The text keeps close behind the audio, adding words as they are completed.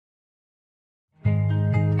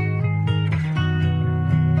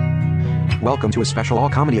Welcome to a special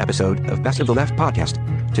all-comedy episode of Best of the Left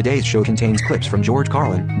podcast. Today's show contains clips from George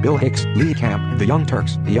Carlin, Bill Hicks, Lee Camp, The Young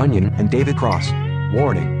Turks, The Onion, and David Cross.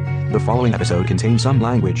 Warning: the following episode contains some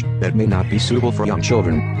language that may not be suitable for young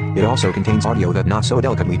children. It also contains audio that not so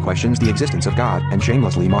delicately questions the existence of God and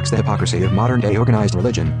shamelessly mocks the hypocrisy of modern-day organized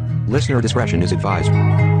religion. Listener discretion is advised.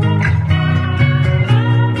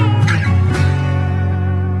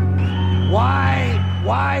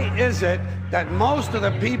 Why is it that most of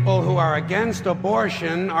the people who are against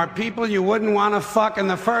abortion are people you wouldn't want to fuck in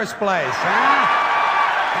the first place, huh?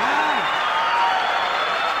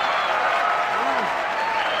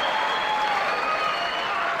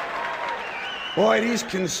 Boy, these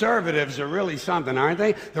conservatives are really something, aren't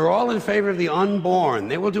they? They're all in favor of the unborn.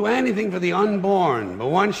 They will do anything for the unborn. But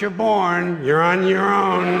once you're born, you're on your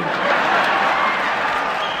own.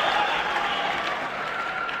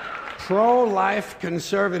 Pro-life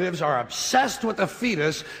conservatives are obsessed with the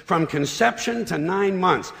fetus from conception to 9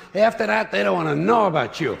 months. After that, they don't want to know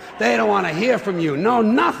about you. They don't want to hear from you. No,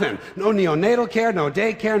 nothing. No neonatal care, no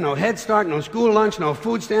daycare, no Head Start, no school lunch, no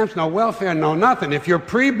food stamps, no welfare, no nothing. If you're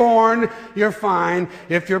pre-born, you're fine.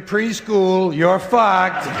 If you're preschool, you're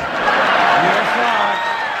fucked. You're fucked.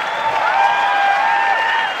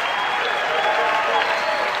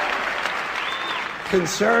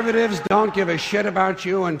 Conservatives don't give a shit about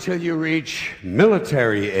you until you reach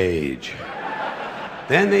military age.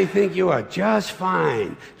 Then they think you are just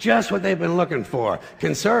fine, just what they've been looking for.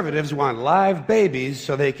 Conservatives want live babies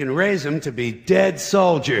so they can raise them to be dead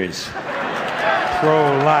soldiers.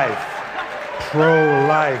 Pro-life.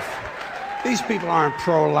 Pro-life. These people aren't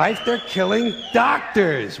pro-life, they're killing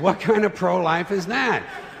doctors. What kind of pro-life is that?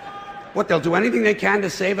 What, they'll do anything they can to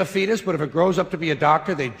save a fetus, but if it grows up to be a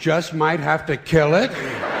doctor, they just might have to kill it?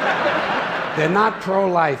 They're not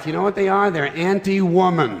pro-life. You know what they are? They're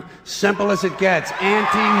anti-woman. Simple as it gets.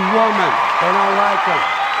 Anti-woman. They don't like them.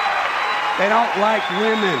 They don't like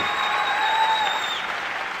women.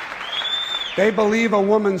 They believe a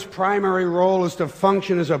woman's primary role is to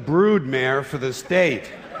function as a broodmare for the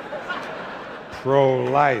state.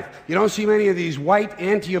 Pro-life. You don't see many of these white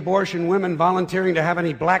anti-abortion women volunteering to have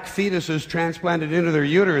any black fetuses transplanted into their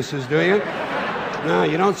uteruses, do you? No,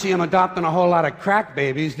 you don't see them adopting a whole lot of crack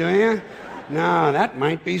babies, do you? No, that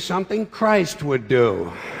might be something Christ would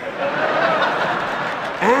do.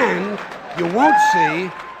 And you won't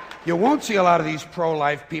see a lot of these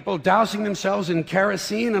pro-life people dousing themselves in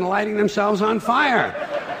kerosene and lighting themselves on fire.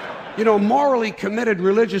 You know, morally committed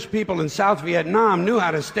religious people in South Vietnam knew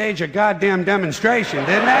how to stage a goddamn demonstration,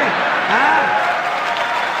 didn't they? Huh?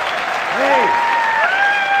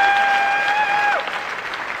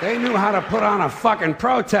 Hey. They knew how to put on a fucking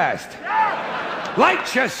protest.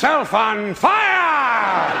 Light yourself on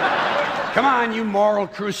fire! Come on, you moral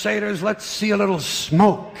crusaders, let's see a little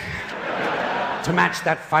smoke to match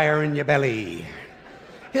that fire in your belly.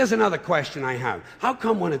 Here's another question I have. How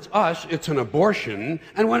come when it's us, it's an abortion,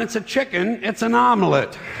 and when it's a chicken, it's an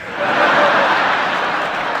omelet?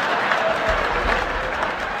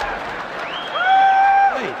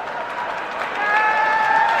 Wait.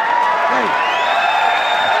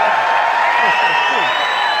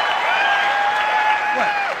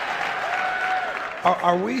 What?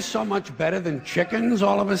 Are we so much better than chickens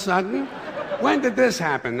all of a sudden? When did this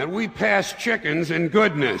happen, that we passed chickens in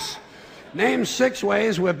goodness? Name 6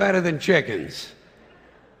 ways we're better than chickens.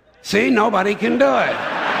 See, nobody can do it.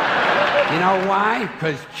 You know why?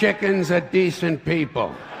 Because chickens are decent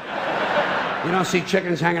people. You don't see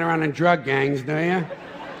chickens hanging around in drug gangs, do you?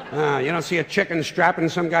 You don't see a chicken strapping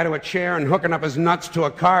some guy to a chair and hooking up his nuts to a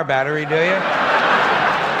car battery, do you?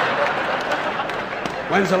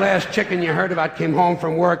 When's the last chicken you heard about came home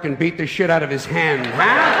from work and beat the shit out of his hen,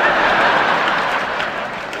 huh?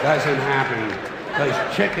 Doesn't happen. Because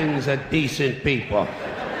chickens are decent people.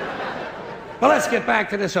 Well, let's get back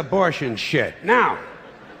to this abortion shit. Now,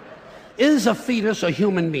 is a fetus a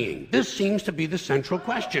human being? This seems to be the central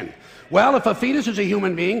question. Well, if a fetus is a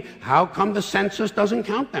human being, how come the census doesn't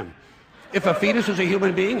count them? If a fetus is a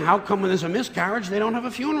human being, how come when there's a miscarriage, they don't have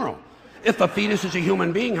a funeral? If a fetus is a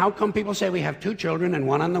human being, how come people say we have 2 children and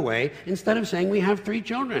 1 on the way, instead of saying we have 3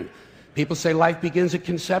 children? People say life begins at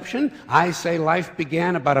conception. I say life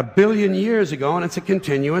began about 1 billion years ago, and it's a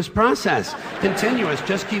continuous process. Continuous,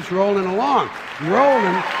 just keeps rolling along.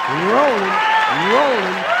 Rolling along.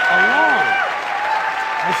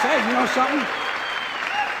 I say, you know something?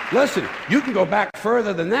 Listen, you can go back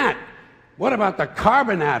further than that. What about the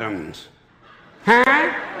carbon atoms?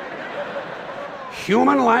 Huh?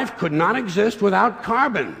 Human life could not exist without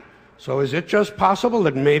carbon. So is it just possible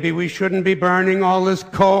that maybe we shouldn't be burning all this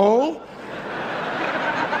coal?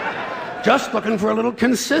 Just looking for a little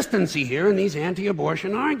consistency here in these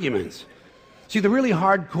anti-abortion arguments. See, the really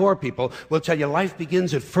hardcore people will tell you life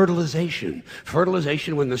begins at fertilization.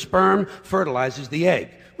 Fertilization when the sperm fertilizes the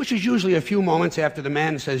egg, which is usually a few moments after the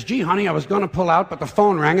man says, gee, honey, I was going to pull out, but the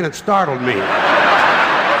phone rang and it startled me.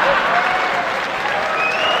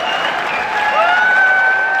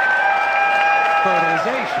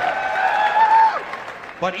 Fertilization.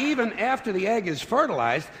 But even after the egg is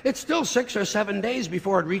fertilized, it's still 6 or 7 days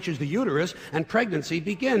before it reaches the uterus and pregnancy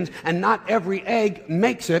begins. And not every egg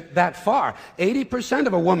makes it that far. 80%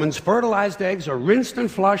 of a woman's fertilized eggs are rinsed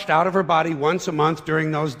and flushed out of her body once a month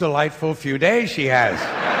during those delightful few days she has.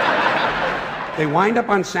 They wind up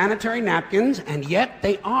on sanitary napkins, and yet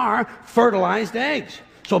they are fertilized eggs.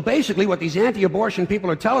 So basically what these anti-abortion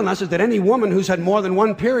people are telling us is that any woman who's had more than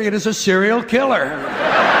one period is a serial killer.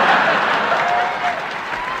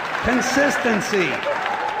 Consistency.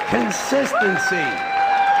 Consistency.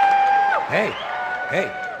 Hey,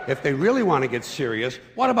 if they really want to get serious,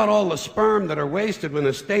 what about all the sperm that are wasted when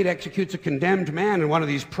the state executes a condemned man and one of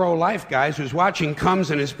these pro-life guys who's watching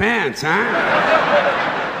comes in his pants,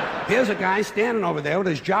 huh? Here's a guy standing over there with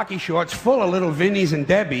his jockey shorts full of little Vinnies and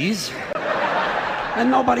Debbies,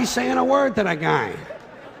 and nobody's saying a word to the guy.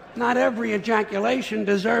 Not every ejaculation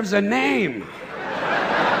deserves a name.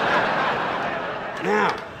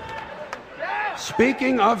 Now,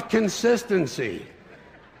 speaking of consistency,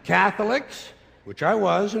 Catholics, which I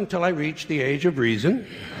was until I reached the age of reason,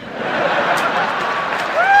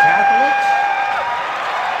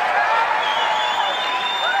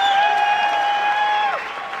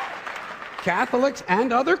 Catholics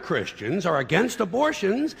and other Christians are against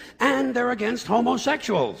abortions and they're against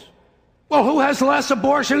homosexuals. Well, who has less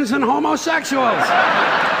abortions than homosexuals?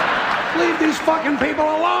 Leave these fucking people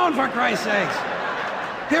alone, for Christ's sakes.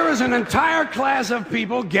 Here is an entire class of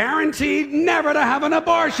people guaranteed never to have an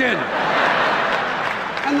abortion.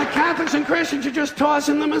 And the Catholics and Christians are just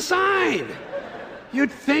tossing them aside.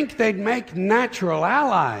 You'd think they'd make natural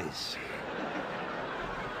allies.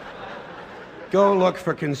 Go look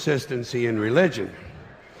for consistency in religion.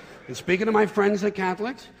 And speaking to my friends, the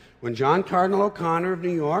Catholics, when John Cardinal O'Connor of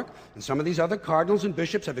New York and some of these other cardinals and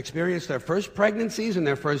bishops have experienced their first pregnancies and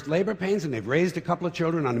their first labor pains and they've raised a couple of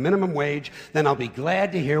children on minimum wage, then I'll be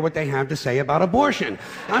glad to hear what they have to say about abortion.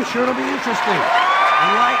 I'm sure it'll be interesting,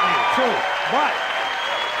 enlightening, too.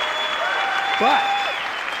 But,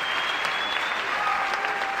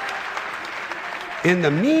 in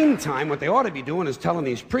the meantime, what they ought to be doing is telling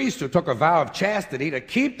these priests who took a vow of chastity to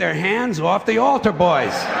keep their hands off the altar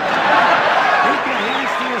boys. Keep your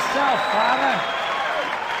hands to yourself, Father.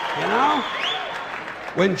 You know?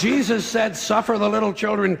 When Jesus said, suffer the little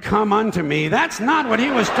children come unto me, that's not what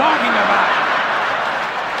he was talking about.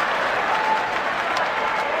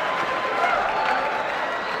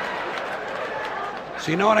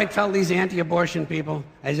 So you know what I tell these anti-abortion people?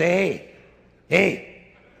 I say, hey,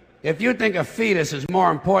 if you think a fetus is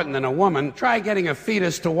more important than a woman, try getting a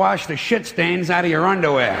fetus to wash the shit stains out of your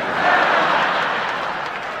underwear.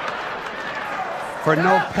 For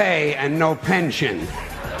no pay and no pension.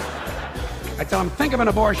 I tell them, think of an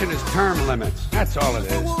abortion as term limits. That's all it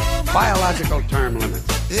is. Biological term limits.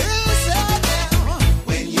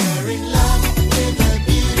 When you're in love with a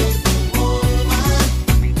beautiful woman.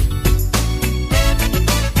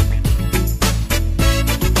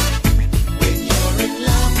 When you're in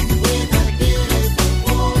love with a beautiful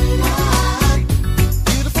woman.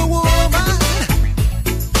 Beautiful woman.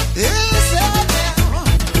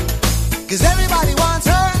 Cause everybody wants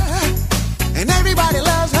her. And everybody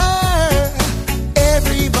loves her.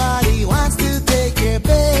 Everybody wants to take your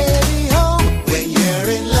baby home. When you're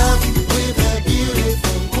in love with a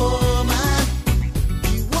beautiful woman,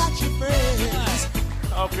 you watch your friends.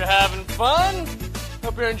 Hope you're having fun.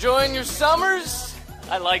 Hope you're enjoying your summers.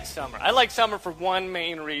 I like summer. I like summer for one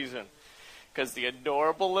main reason. Because the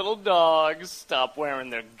adorable little dogs stop wearing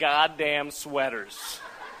their goddamn sweaters.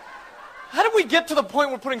 How did we get to the point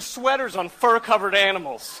where we're putting sweaters on fur-covered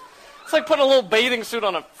animals? It's like putting a little bathing suit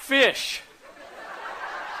on a fish.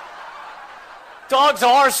 Dogs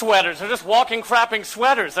are sweaters. They're just walking, crapping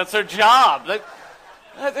sweaters. That's their job. They've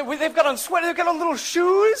got on sweaters. They've got on little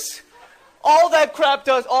shoes. All that crap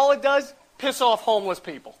does, all it does, piss off homeless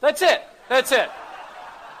people. That's it. That's it.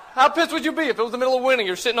 How pissed would you be if it was the middle of winter,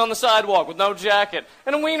 you're sitting on the sidewalk with no jacket,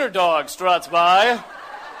 and a wiener dog struts by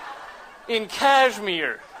in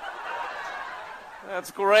cashmere?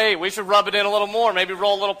 That's great. We should rub it in a little more. Maybe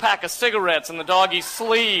roll a little pack of cigarettes in the doggy's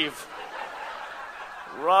sleeve.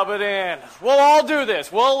 Rub it in. We'll all do this.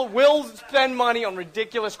 We'll spend money on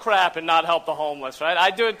ridiculous crap and not help the homeless, right?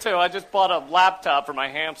 I do it too. I just bought a laptop for my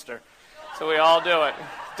hamster. So we all do it.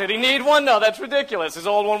 Did he need one? No, that's ridiculous. His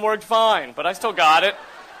old one worked fine, but I still got it.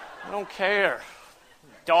 I don't care.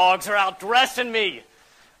 Dogs are out dressing me.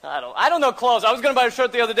 I don't know clothes. I was going to buy a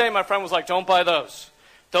shirt the other day. My friend was like, don't buy those.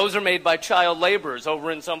 Those are made by child laborers over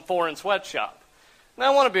in some foreign sweatshop. And I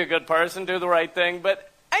want to be a good person, do the right thing,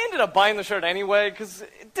 but I ended up buying the shirt anyway because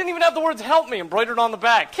it didn't even have the words help me embroidered on the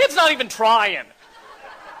back. Kid's not even trying.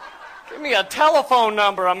 Give me a telephone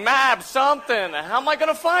number, a map, something. How am I going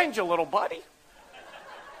to find you, little buddy?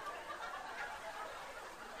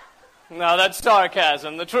 No, that's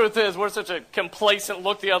sarcasm. The truth is, we're such a complacent,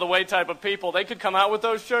 look the other way type of people. They could come out with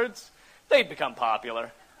those shirts, they'd become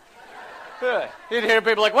popular. Yeah. You'd hear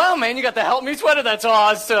people like, wow, man, you got the Help Me sweater? That's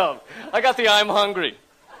awesome. I got the I'm Hungry.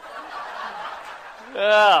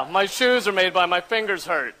 Yeah, my shoes are made by my fingers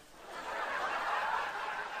hurt.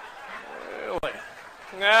 Really?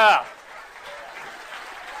 Yeah.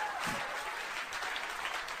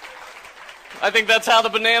 I think that's how the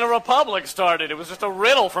Banana Republic started. It was just a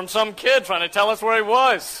riddle from some kid trying to tell us where he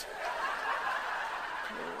was.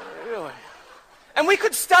 Really? And we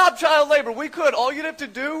could stop child labor. We could. All you'd have to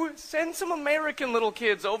do is send some American little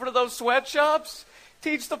kids over to those sweatshops,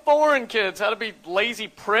 teach the foreign kids how to be lazy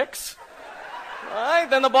pricks. Right?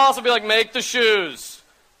 Then the boss will be like, make the shoes.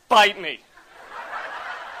 Bite me.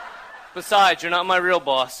 Besides, you're not my real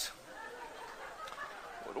boss.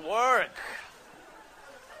 Would work.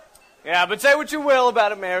 Yeah, but say what you will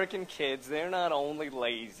about American kids. They're not only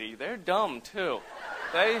lazy, they're dumb, too.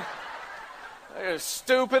 They're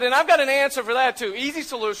stupid, and I've got an answer for that, too. Easy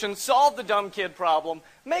solution, solve the dumb kid problem,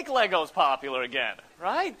 make Legos popular again,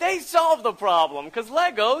 right? They solve the problem, because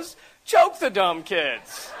Legos choke the dumb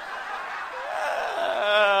kids.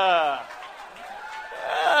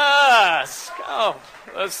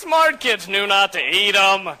 The smart kids knew not to eat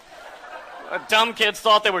them. The dumb kids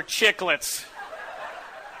thought they were chiclets.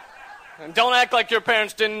 And don't act like your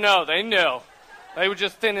parents didn't know. They knew. They were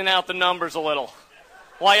just thinning out the numbers a little.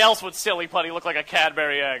 Why else would Silly Putty look like a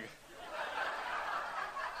Cadbury egg?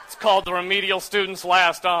 It's called the remedial student's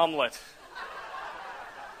last omelet.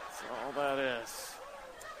 That's all that is.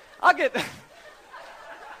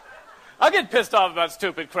 I'll get pissed off about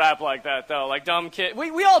stupid crap like that, though, like dumb kids.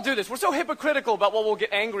 We all do this. We're so hypocritical about what we'll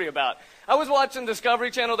get angry about. I was watching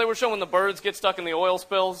Discovery Channel. They were showing the birds get stuck in the oil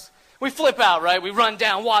spills. We flip out, right? We run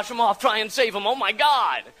down, wash them off, try and save them. Oh, my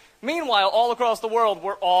God. Meanwhile, all across the world,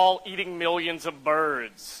 we're all eating millions of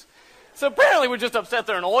birds. So apparently we're just upset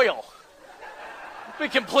they're in oil. It'd be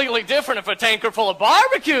completely different if a tanker full of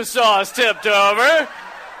barbecue sauce tipped over.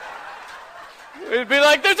 It'd be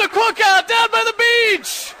like, there's a cookout down by the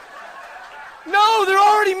beach. No, they're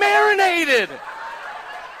already marinated.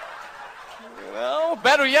 You know,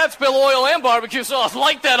 better yet, spill oil and barbecue sauce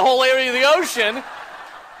like that whole area of the ocean.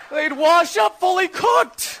 They'd wash up fully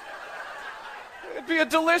cooked. It'd be a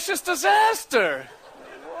delicious disaster.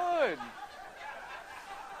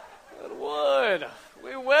 It would.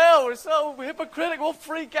 We will. We're so hypocritical. We'll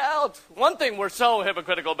freak out. One thing we're so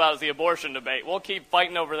hypocritical about is the abortion debate. We'll keep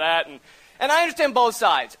fighting over that. And I understand both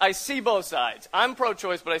sides. I see both sides. I'm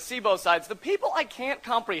pro-choice, but I see both sides. The people I can't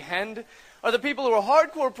comprehend are the people who are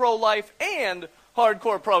hardcore pro-life and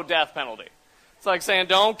hardcore pro-death penalty. It's like saying,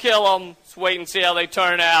 don't kill them. Let's wait and see how they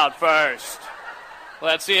turn out first.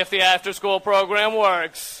 Let's see if the after-school program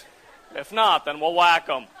works. If not, then we'll whack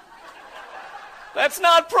them. That's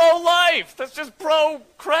not pro-life. That's just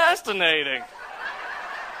procrastinating.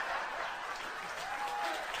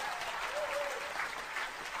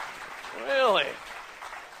 Really?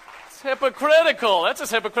 It's hypocritical. That's as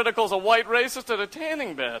hypocritical as a white racist at a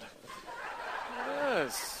tanning bed.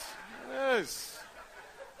 Yes.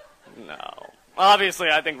 No. Obviously,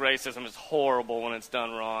 I think racism is horrible when it's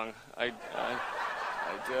done wrong. I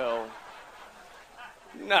do.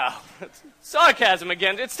 No. It's sarcasm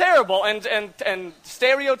again. It's terrible, and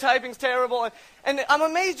stereotyping's terrible, and I'm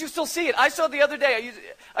amazed you still see it. I saw the other day,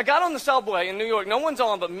 I got on the subway in New York. No one's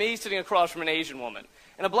on but me sitting across from an Asian woman.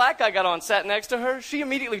 And a black guy got on, sat next to her. She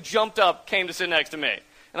immediately jumped up, came to sit next to me.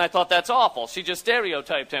 And I thought, that's awful. She just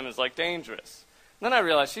stereotyped him as, like, dangerous. And then I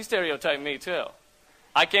realized she stereotyped me, too.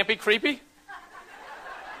 I can't be creepy?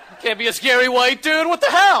 I can't be a scary white dude? What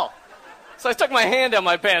the hell? So I stuck my hand down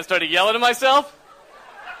my pants, started yelling at myself.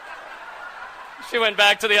 She went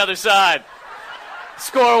back to the other side.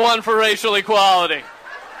 Score 1 for racial equality.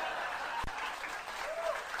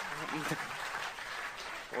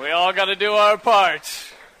 We all got to do our part.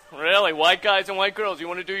 Really, white guys and white girls, you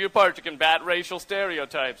want to do your part to combat racial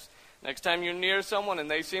stereotypes. Next time you're near someone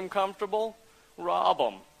and they seem comfortable, rob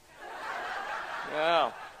them.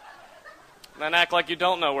 Yeah. Then act like you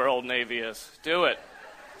don't know where Old Navy is. Do it.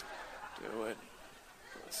 Do it.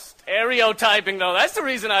 Stereotyping, though, that's the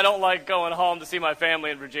reason I don't like going home to see my family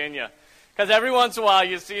in Virginia. Because every once in a while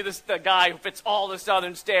you see the guy who fits all the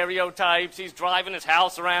Southern stereotypes. He's driving his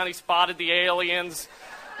house around. He spotted the aliens.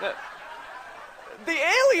 The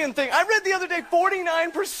alien thing, I read the other day,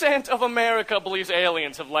 49% of America believes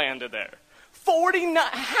aliens have landed there. 49,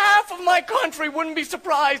 half of my country wouldn't be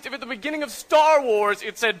surprised if at the beginning of Star Wars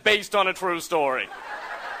it said based on a true story.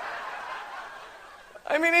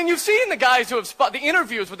 I mean, and you've seen the guys who have the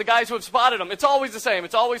interviews with the guys who have spotted them. It's always the same.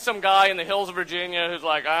 It's always some guy in the hills of Virginia who's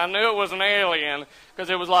like, I knew it was an alien because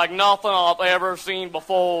it was like nothing I've ever seen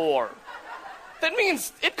before. That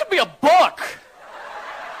means it could be a book.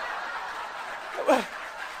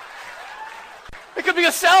 It could be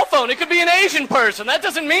a cell phone. It could be an Asian person. That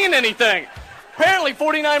doesn't mean anything. Apparently,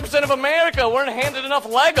 49% of America weren't handed enough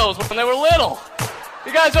Legos when they were little.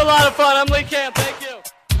 You guys are a lot of fun. I'm Lee Camp. Thank you.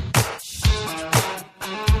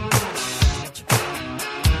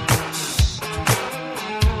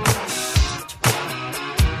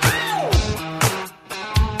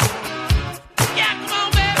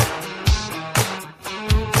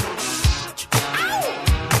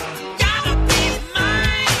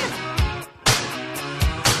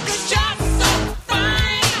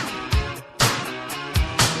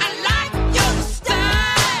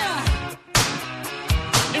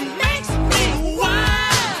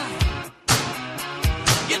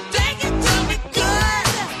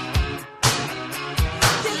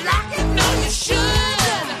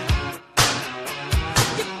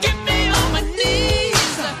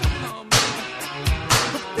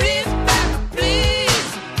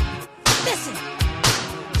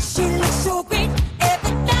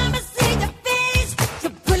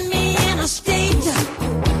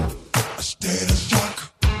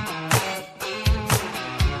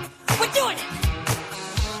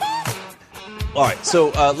 All right, so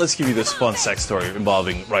let's give you this fun sex story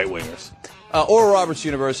involving right-wingers. Oral Roberts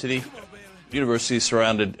University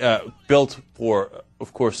surrounded, built for,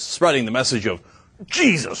 of course, spreading the message of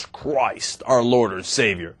Jesus Christ, our Lord and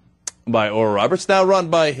Savior, by Oral Roberts, now run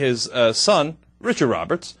by his son, Richard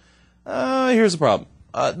Roberts. Here's the problem.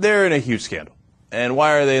 They're in a huge scandal. And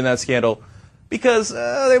why are they in that scandal? Because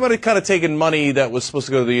they might have kind of taken money that was supposed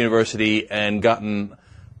to go to the university and gotten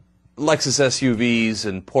Lexus SUVs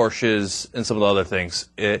and Porsches and some of the other things.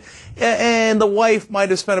 And the wife might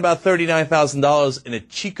have spent about $39,000 in a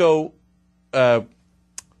Chico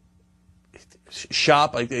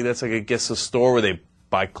shop. I think that's, like, I guess, a store where they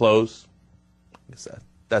buy clothes. I guess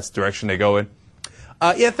that's the direction they go in.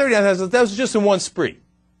 Yeah, $39,000. That was just in one spree.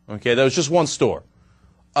 Okay, that was just one store.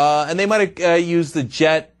 And they might have used the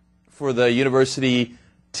jet for the university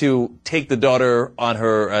to take the daughter on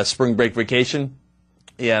her spring break vacation.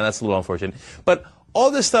 Yeah, that's a little unfortunate. But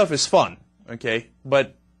all this stuff is fun, okay?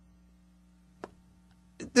 But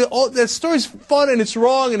that story's fun and it's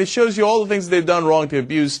wrong and it shows you all the things that they've done wrong to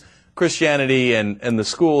abuse Christianity and the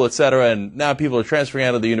school, etc. And now people are transferring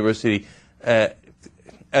out of the university at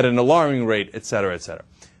an alarming rate, etc., etc.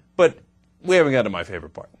 But we haven't got to my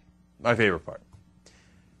favorite part. My favorite part.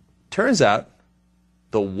 Turns out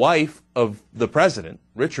the wife of the president,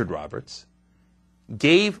 Richard Roberts,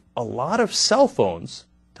 gave a lot of cell phones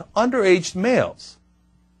to underage males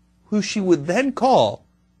who she would then call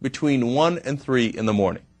between 1 and 3 in the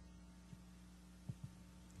morning.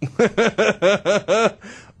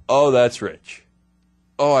 Oh, that's rich.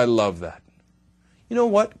 Oh, I love that. You know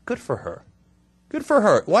what? Good for her. Good for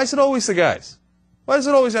her. Why is it always the guys? Why does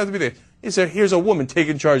it always have to be the guys? Here's a woman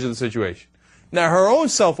taking charge of the situation. Now, her own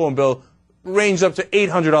cell phone bill ranged up to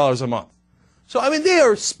 $800 a month. So, I mean, they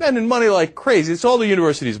are spending money like crazy. It's all the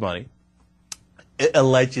university's money.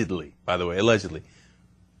 Allegedly, by the way, allegedly.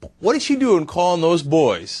 What is she doing calling those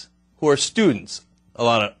boys who are students, a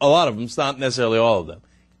lot of them, it's not necessarily all of them,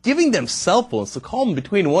 giving them cell phones to call them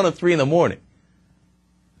between 1 and 3 in the morning?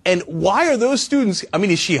 And why are those students, I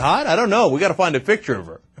mean, is she hot? I don't know. We got to find a picture of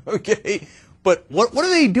her, okay? But what are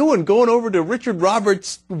they doing going over to Richard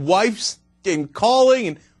Roberts' wife's and calling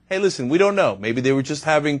and, hey, listen, we don't know. Maybe they were just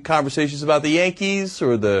having conversations about the Yankees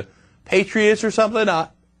or the Patriots or something.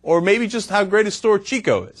 Or maybe just how great a store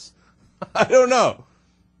Chico is. I don't know.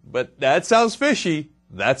 But that sounds fishy.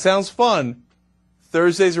 That sounds fun.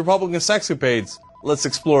 Thursday's Republican Sexcapades. Let's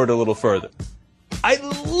explore it a little further. I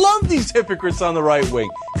love these hypocrites on the right wing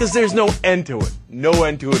because there's no end to it. No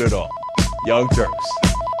end to it at all. Young Turks.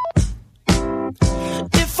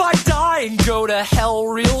 If I die and go to hell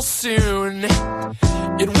real soon,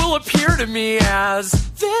 it will appear to me as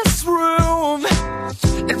this room.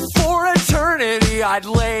 And for eternity I'd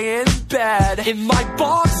lay in bed in my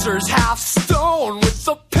boxers, half stone, with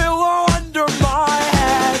a pillow under my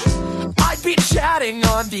head. I'd be chatting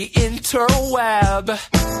on the interweb.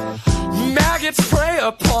 Maggots prey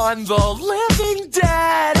upon the living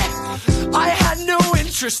dead. I had no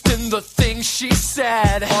interest in the things she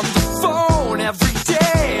said. On the phone every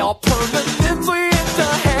day, all permanently in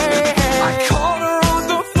the hay. I called her on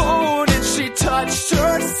the phone and she touched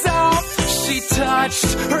herself. She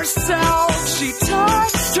touched herself. She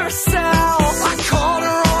touched herself. I called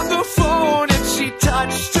her on the phone and she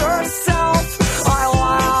touched herself. I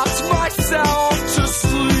laughed myself to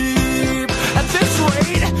sleep. At this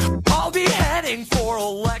rate, I'll be heading for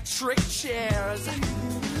electric chairs.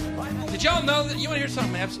 Did y'all know that? You want to hear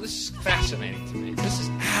something? This is fascinating to me. This is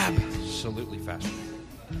absolutely fascinating.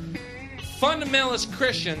 Fundamentalist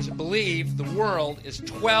Christians believe the world is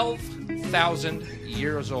 12,000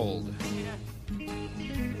 years old.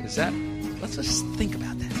 Is that? Let's just think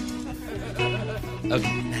about that.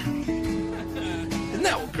 Okay, now. Isn't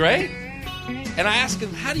that great? And I ask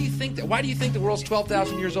them, how do you think that? Why do you think the world's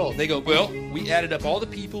 12,000 years old? They go, well, we added up all the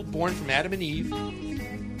people born from Adam and Eve,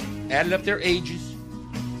 added up their ages,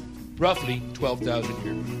 roughly 12,000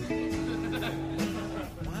 years.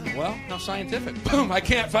 Wow, well, how scientific. Boom, I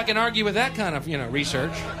can't fucking argue with that kind of,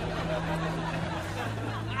 research.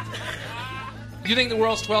 You think the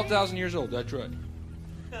world's 12,000 years old? That's right.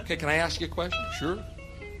 Okay, can I ask you a question? Sure.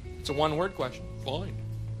 It's a one-word question. Fine.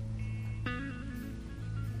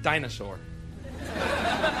 Dinosaur.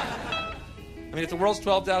 I mean, if the world's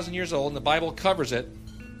 12,000 years old and the Bible covers it,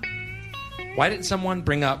 why didn't someone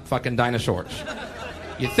bring up fucking dinosaurs?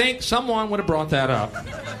 You think someone would have brought that up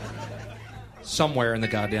somewhere in the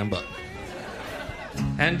goddamn book.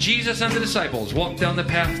 And Jesus and the disciples walked down the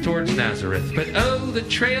path towards Nazareth, but oh, the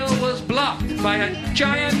trail was blocked by a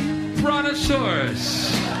giant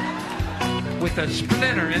brontosaurus with a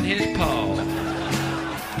splinter in his paw.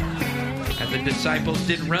 And the disciples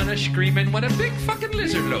did run a screaming, what a big fucking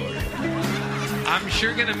lizard lord. I'm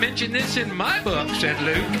sure gonna mention this in my book, said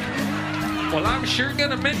Luke. Well, I'm sure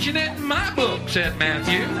gonna mention it in my book, said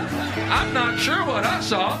Matthew. I'm not sure what I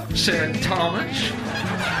saw, said Thomas.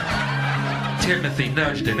 Timothy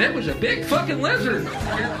nudged him. It was a big fucking lizard,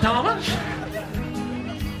 Thomas.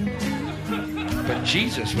 But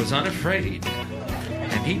Jesus was unafraid.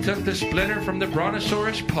 And he took the splinter from the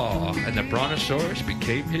brontosaurus' paw, and the brontosaurus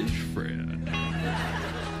became his friend.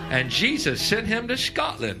 And Jesus sent him to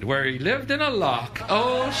Scotland, where he lived in a loch,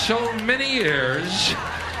 oh, so many years,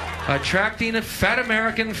 attracting fat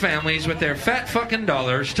American families with their fat fucking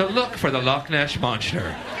dollars to look for the Loch Ness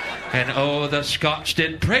Monster. And oh, the Scots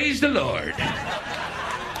did praise the Lord.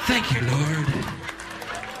 Thank you, Lord.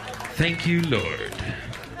 Thank you, Lord.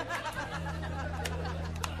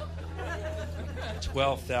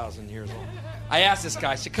 12,000 years old. I asked this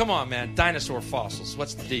guy, I said, come on, man, dinosaur fossils,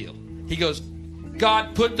 what's the deal? He goes,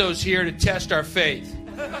 God put those here to test our faith.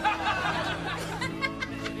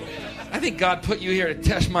 I think God put you here to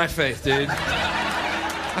test my faith, dude.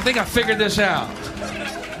 I think I figured this out.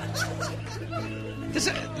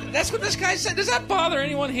 That's what this guy said. Does that bother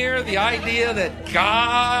anyone here? The idea that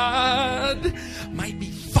God might be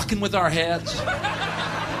fucking with our heads?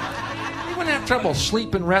 Anyone have trouble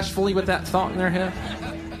sleeping restfully with that thought in their head?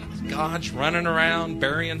 God's running around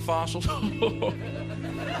burying fossils.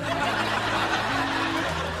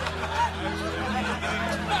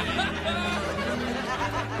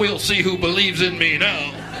 We'll see who believes in me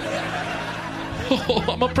now.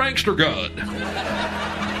 I'm a prankster god.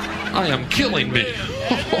 I am killing me.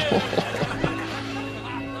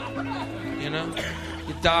 You know,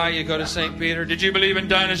 you die, you go to St. Peter. Did you believe in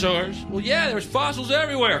dinosaurs? Well, yeah, there's fossils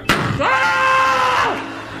everywhere. Ah!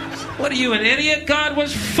 What are you, an idiot? God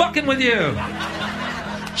was fucking with you.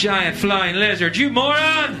 Giant flying lizard, you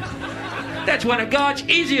moron. That's one of God's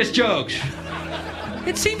easiest jokes.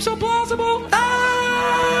 It seems so plausible.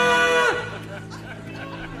 Ah!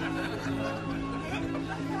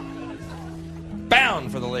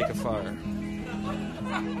 Bound for the lake of fire.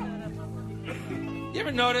 You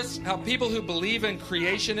ever notice how people who believe in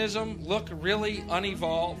creationism look really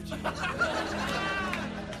unevolved?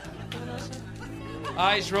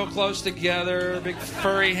 Eyes real close together, big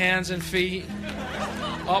furry hands and feet.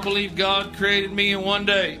 I'll believe God created me in one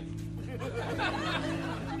day.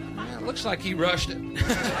 Yeah, it looks like he rushed it.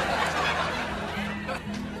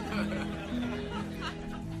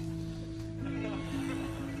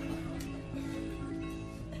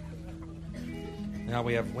 Now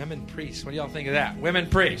we have women priests. What do y'all think of that? Women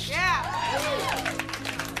priests. Yeah.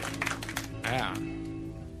 Yeah.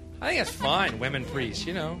 I think it's fine, women priests,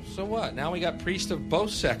 you know. So what? Now we got priests of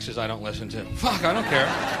both sexes I don't listen to. Fuck, I don't care.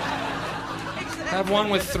 Have one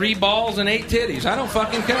with 3 balls and 8 titties. I don't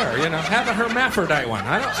fucking care. Have a hermaphrodite one.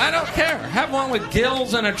 I don't care. Have one with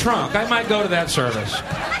gills and a trunk. I might go to that service.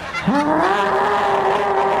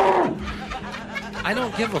 I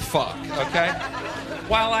don't give a fuck, okay?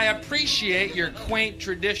 While I appreciate your quaint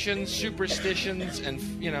traditions, superstitions, and,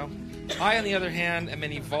 I, on the other hand, am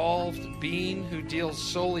an evolved being who deals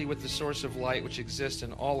solely with the source of light which exists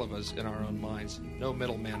in all of us in our own minds. No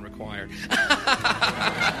middleman required.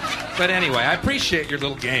 But anyway, I appreciate your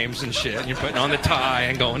little games and shit. And you're putting on the tie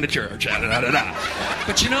and going to church. Da-da-da-da-da.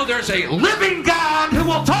 But there's a living God who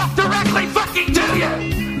will talk directly fucking to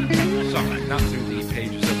you. Sorry, not through the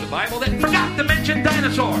pages of the Bible that forgot to mention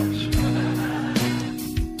dinosaurs.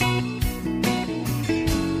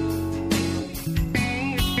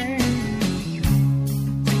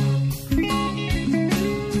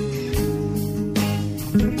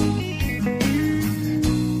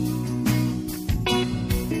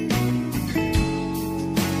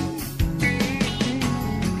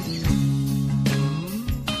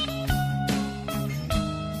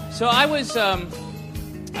 So I was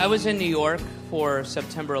in New York for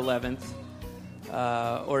September 11th,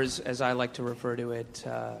 or as I like to refer to it,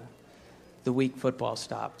 the week football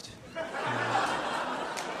stopped.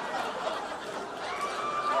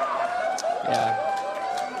 Yeah,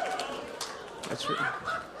 that's true.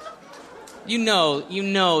 You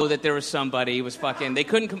know that there was somebody who was fucking. They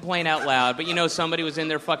couldn't complain out loud, but somebody was in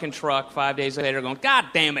their fucking truck 5 days later going, "God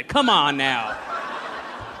damn it, come on now."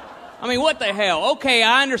 I mean, what the hell? Okay,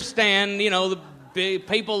 I understand, the big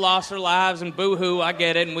people lost their lives and boo-hoo, I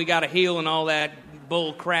get it, and we got to heal and all that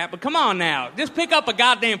bull crap, but come on now. Just pick up a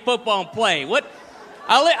goddamn football and play. What?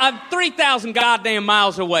 I'm 3,000 goddamn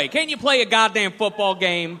miles away. Can't you play a goddamn football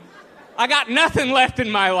game? I got nothing left in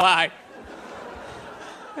my life.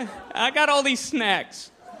 I got all these snacks.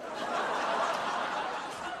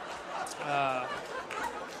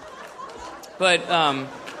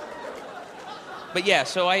 But yeah,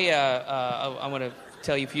 so I want to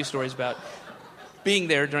tell you a few stories about being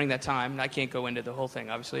there during that time. And I can't go into the whole thing,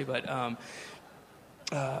 obviously, but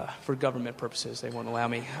for government purposes, they won't allow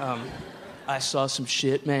me. I saw some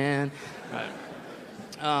shit, man.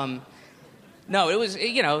 No, it was,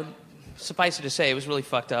 suffice it to say, it was really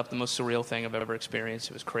fucked up. The most surreal thing I've ever experienced.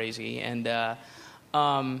 It was crazy, and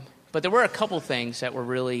but there were a couple things that were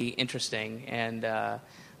really interesting, and I'll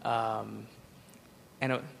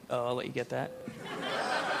let you get that.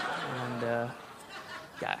 And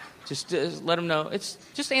yeah, just let them know. It's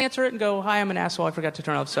just answer it and go, "Hi, I'm an asshole. I forgot to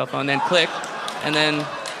turn off the cell phone." Then click, and then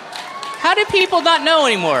how do people not know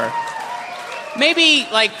anymore? Maybe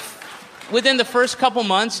like within the first couple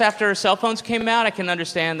months after cell phones came out, I can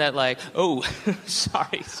understand that. Like, oh,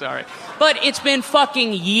 sorry, but it's been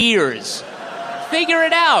fucking years. Figure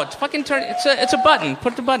it out. Fucking turn. It's a button.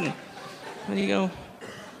 Put the button. There you go.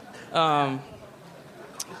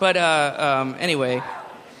 But anyway,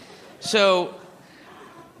 so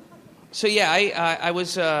yeah, I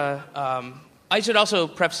was. I should also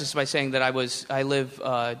preface this by saying that I live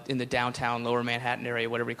in the downtown Lower Manhattan area,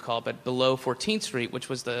 whatever you call it, but below 14th Street, which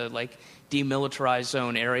was the demilitarized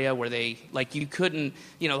zone area where they you couldn't,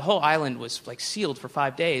 the whole island was sealed for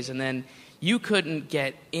 5 days, and then you couldn't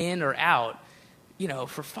get in or out.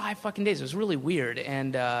 For 5 fucking days. It was really weird.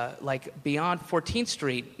 And, beyond 14th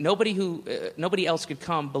Street, nobody else could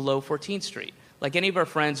come below 14th Street. Any of our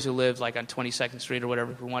friends who lived, on 22nd Street or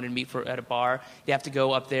whatever, who wanted to meet at a bar, you have to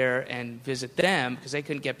go up there and visit them because they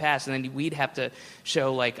couldn't get past. And then we'd have to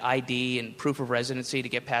show, ID and proof of residency to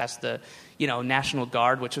get past the, National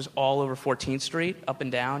Guard, which was all over 14th Street, up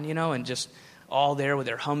and down, and just all there with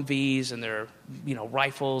their Humvees and their,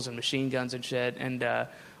 rifles and machine guns and shit. And,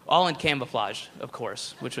 all in camouflage, of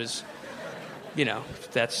course, which was,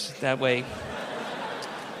 that's that way.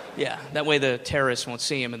 Yeah, that way the terrorists won't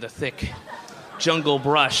see him in the thick jungle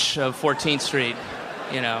brush of 14th Street,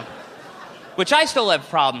 which I still have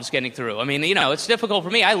problems getting through. I mean, it's difficult for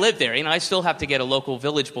me. I live there. I still have to get a local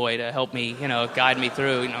village boy to help me, guide me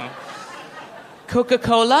through,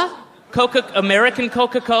 Coca-Cola? American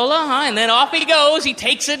Coca-Cola, huh? And then off he goes. He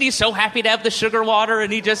takes it. He's so happy to have the sugar water,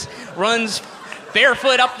 and he just runs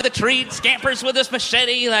barefoot up the tree, scampers with his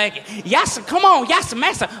machete, yes, come on, yes,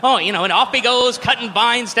 massa. Oh, and off he goes, cutting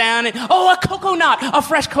vines down, and, a coconut, a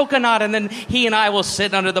fresh coconut. And then he and I will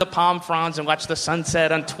sit under the palm fronds and watch the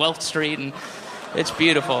sunset on 12th Street, and it's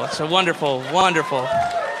beautiful. It's a wonderful, wonderful.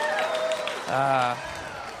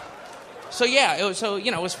 So yeah,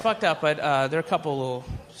 it was fucked up, but there are a couple little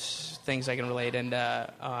things I can relate. And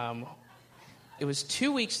it was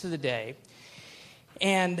 2 weeks to the day,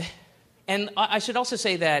 and I should also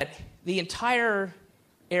say that the entire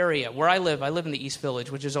area where I live in the East Village,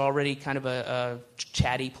 which is already kind of a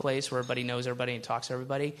chatty place where everybody knows everybody and talks to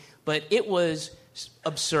everybody. But it was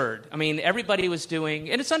absurd. I mean, everybody was doing,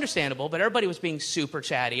 and it's understandable, but everybody was being super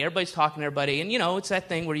chatty. Everybody's talking to everybody, and, you know, it's that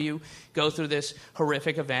thing where you go through this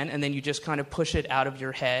horrific event, and then you just kind of push it out of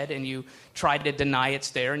your head, and you try to deny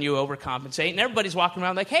it's there, and you overcompensate, and everybody's walking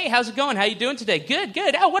around like, hey, how's it going? How you doing today? Good,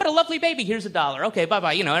 good. Oh, what a lovely baby. Here's $1. Okay,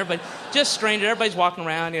 bye-bye. You know, everybody, just stranger. Everybody's walking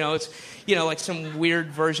around, you know, it's, you know, like some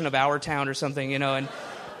weird version of Our Town or something, you know, and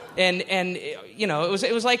you know,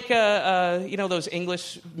 it was like you know, those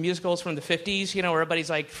English musicals from the 50s, you know, where everybody's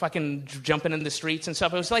like fucking jumping in the streets and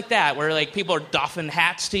stuff. It was like that, where like people are doffing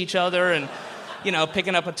hats to each other and, you know,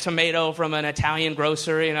 picking up a tomato from an Italian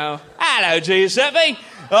grocer, you know. Hello, Giuseppe.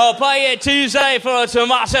 I'll pay you Tuesday for a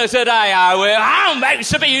tomato today. I will. Oh,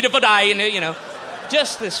 it's a beautiful day. And, you know,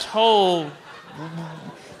 just this whole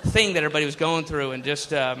thing that everybody was going through, and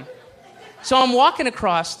just. So I'm walking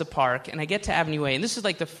across the park, and I get to Avenue A, and this is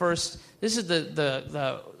like the first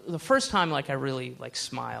time like I really like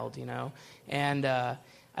smiled, you know. And I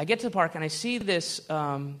get to the park, and I see this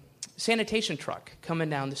sanitation truck coming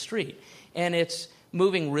down the street, and it's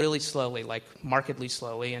moving really slowly, like markedly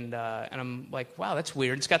slowly, and I'm like, wow, that's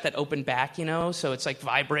weird. It's got that open back, you know, so it's like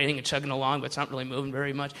vibrating and chugging along, but it's not really moving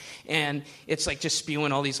very much. And it's like just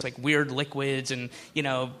spewing all these like weird liquids, and, you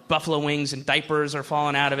know, buffalo wings and diapers are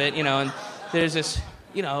falling out of it, you know, and there's this,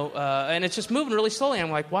 you know, and it's just moving really slowly. And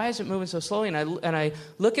I'm like, why is it moving so slowly? And I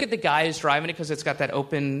look at the guy who's driving it, because it's got that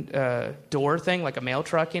open door thing, like a mail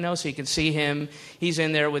truck, you know, so you can see him. He's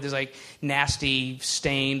in there with his like nasty,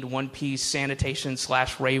 stained, one-piece sanitation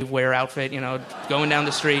 / rave wear outfit, you know, going down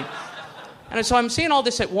the street. And so I'm seeing all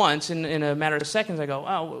this at once, and in a matter of seconds, I go,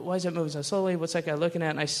 oh, why is it moving so slowly? What's that guy looking at?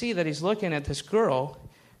 And I see that he's looking at this girl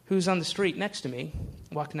who's on the street next to me,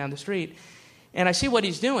 walking down the street. And I see what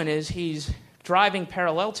he's doing is he's driving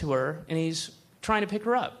parallel to her, and he's trying to pick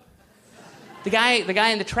her up. The guy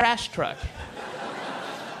in the trash truck.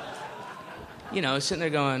 You know, sitting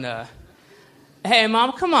there going, hey,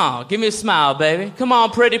 Mama, come on. Give me a smile, baby. Come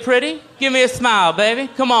on, pretty. Give me a smile, baby.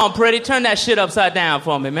 Come on, pretty. Turn that shit upside down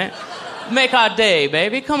for me, man. Make our day,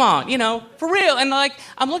 baby. Come on. You know, for real. And, like,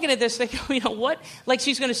 I'm looking at this thinking, you know, what? Like,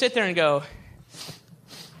 she's going to sit there and go,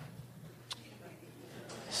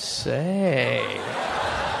 say...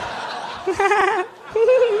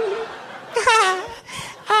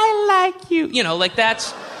 I like you. You know, like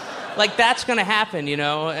that's going to happen, you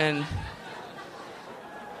know, and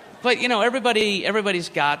but you know, everybody's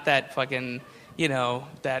got that fucking, you know,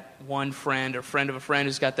 that one friend or friend of a friend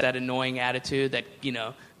who's got that annoying attitude, that, you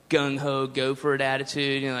know, gung ho go for it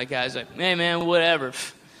attitude, you know, like guys like, hey man, whatever.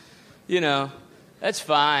 You know, that's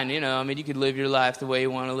fine, you know, I mean, you could live your life the way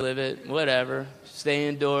you want to live it, whatever. Stay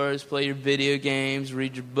indoors, play your video games,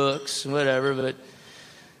 read your books, whatever, but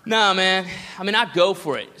no, man. I mean, I go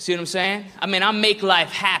for it. See what I'm saying? I mean, I make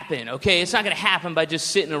life happen, okay? It's not going to happen by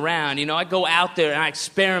just sitting around, you know? I go out there and I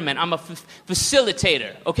experiment. I'm a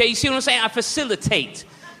facilitator, okay? You see what I'm saying? I facilitate,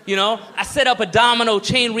 you know? I set up a domino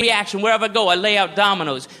chain reaction wherever I go. I lay out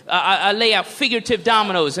dominoes. I lay out figurative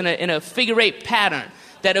dominoes in a figure-8 pattern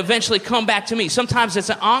that eventually come back to me. Sometimes it's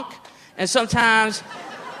an ankh, and sometimes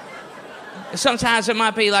it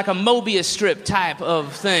might be like a Mobius strip type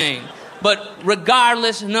of thing. But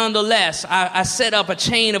regardless, nonetheless, I set up a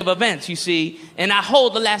chain of events, you see, and I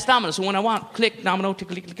hold the last domino. So when I want, click, domino, tick,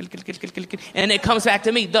 click, click, click, click, click, click, and it comes back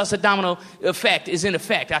to me. Thus, the domino effect is in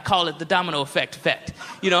effect. I call it the domino effect.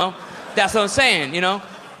 You know, that's what I'm saying, you know.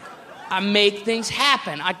 I make things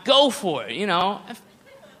happen. I go for it, you know.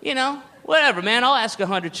 Whatever, man. I'll ask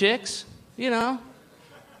 100 chicks, you know.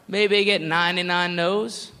 Maybe I get 99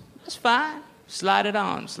 no's. That's fine. Slide it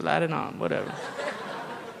on, whatever.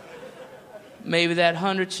 Maybe that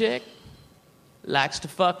 100 chick likes to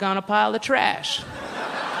fuck on a pile of trash. See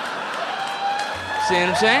what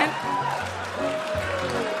I'm saying?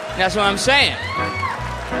 That's what I'm saying.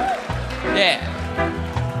 Yeah.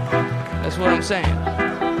 That's what I'm saying.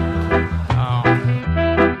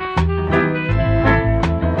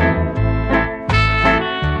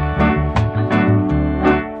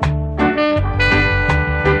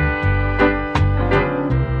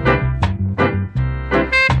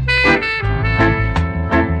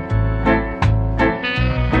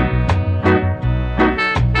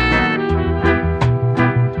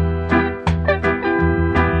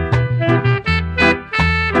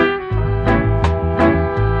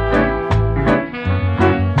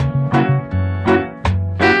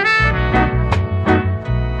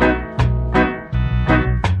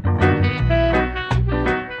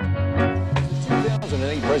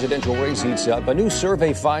 Next up, a new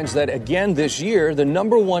survey finds that again this year, the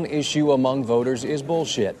number one issue among voters is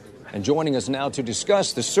bullshit. And joining us now to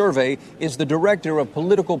discuss the survey is the Director of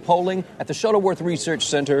Political Polling at the Shuttleworth Research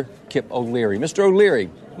Center, Kip O'Leary. Mr. O'Leary,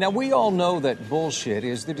 now we all know that bullshit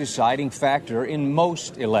is the deciding factor in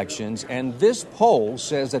most elections, and this poll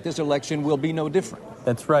says that this election will be no different.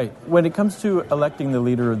 That's right. When it comes to electing the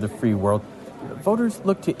leader of the free world, voters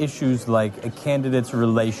look to issues like a candidate's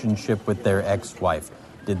relationship with their ex-wife.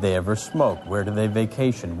 Did they ever smoke? Where do they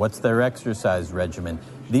vacation? What's their exercise regimen?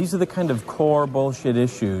 These are the kind of core bullshit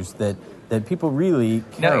issues that people really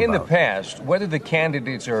care about. Now, in the past, whether the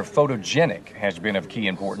candidates are photogenic has been of key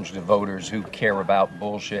importance to voters who care about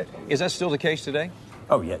bullshit. Is that still the case today?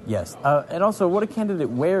 Oh, yeah, yes. And also, what a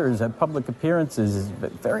candidate wears at public appearances is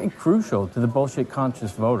very crucial to the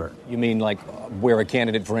bullshit-conscious voter. You mean like where a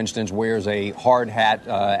candidate, for instance, wears a hard hat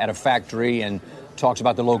at a factory and talks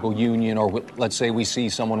about the local union, or let's say we see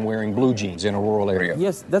someone wearing blue jeans in a rural area?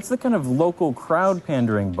 Yes, that's the kind of local crowd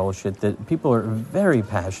pandering bullshit that people are very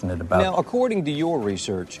passionate about. Now, according to your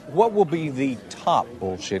research, what will be the top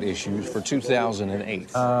bullshit issues for 2008?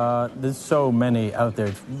 There's so many out there,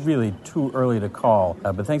 it's really too early to call.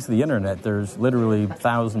 But thanks to the internet, there's literally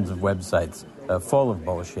thousands of websites full of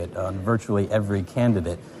bullshit on virtually every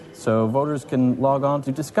candidate. So voters can log on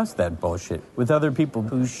to discuss that bullshit with other people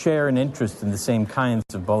who share an interest in the same kinds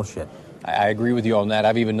of bullshit. I agree with you on that.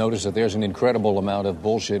 I've even noticed that there's an incredible amount of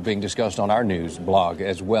bullshit being discussed on our news blog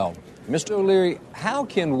as well. Mr. O'Leary, how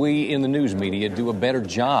can we in the news media do a better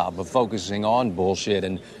job of focusing on bullshit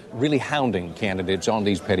and really hounding candidates on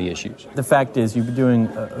these petty issues? The fact is, you've been doing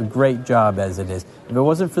a great job as it is. If it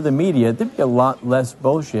wasn't for the media, there'd be a lot less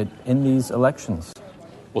bullshit in these elections.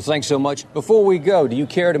 Well, thanks so much. Before we go, do you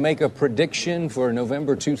care to make a prediction for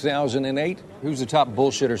November 2008? Who's the top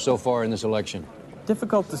bullshitter so far in this election?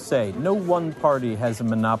 Difficult to say. No one party has a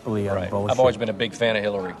monopoly on bullshit. I've always been a big fan of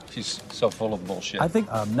Hillary. She's so full of bullshit. I think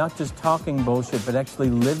not just talking bullshit, but actually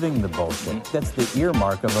living the bullshit. That's the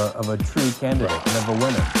earmark of a true candidate and of a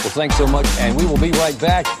winner. Well, thanks so much, and we will be right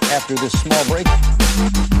back after this small break.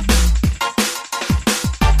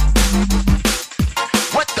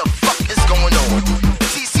 What the fuck is going on?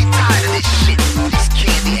 Tired of this shit. These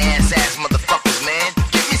candy ass motherfuckers, man.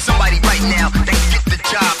 Give me somebody right now that can get the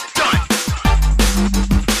job done.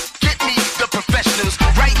 Get me the professionals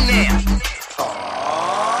right now.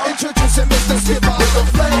 Introducing Mr. Skipper with the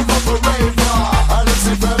flavor for raver. And let's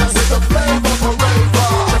see fellas with the flavor for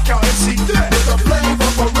raver. Check out MC Dead with the flavor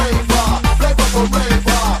for raver. Flavor for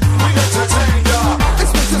raver. We entertain ya.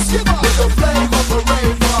 It's Mr. Skipper with the flavor for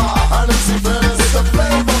raver. And let's see fellas with the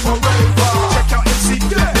flavor for raver. Check out MC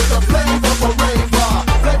Dead.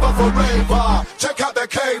 Check out the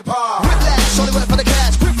K-pop. Whiplash, only work for the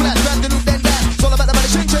cash. Quick flash, grab the loot, then dash. It's all about the money,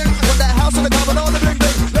 ching ching. From that house on the carbon on the bling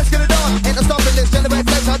bling. Let's get it on. Ain't no stopping this. Generate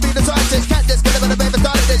flames, I'll be the scientist. Can't just get it when the baby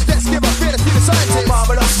started this. Let's give up, fearless, be the scientist.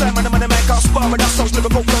 Marvelous, Simon, the money maker, spar with us. Those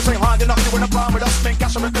lyrical flows ain't hard enough. You in a bar with us, make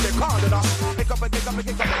cash, I'm really hard enough.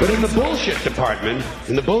 But in the bullshit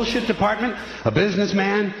department, a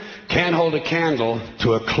businessman can't hold a candle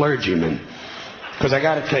to a clergyman. Because I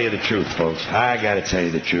got to tell you the truth, folks. I got to tell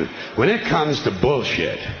you the truth. When it comes to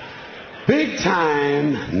bullshit, big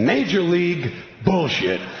time, major league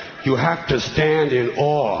bullshit, you have to stand in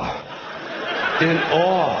awe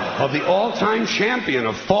of the all-time champion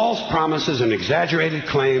of false promises and exaggerated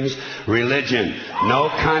claims, religion. No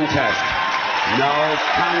contest. No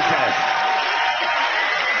contest.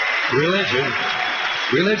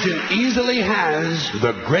 Religion easily has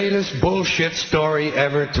the greatest bullshit story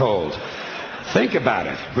ever told. Think about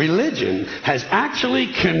it. Religion has actually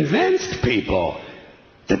convinced people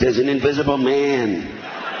that there's an invisible man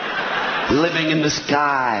living in the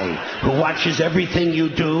sky who watches everything you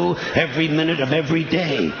do every minute of every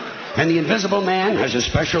day. And the invisible man has a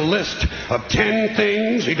special list of 10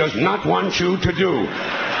 things he does not want you to do.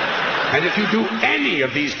 And if you do any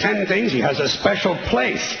of these 10 things, he has a special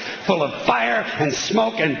place full of fire and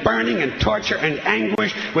smoke and burning and torture and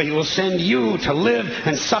anguish where he will send you to live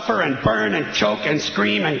and suffer and burn and choke and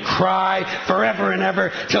scream and cry forever and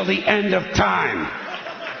ever till the end of time.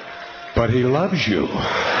 But he loves you.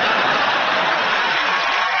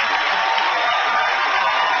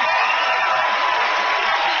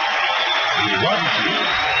 He loves you.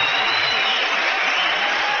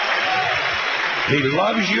 He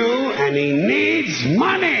loves you and he needs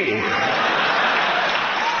money.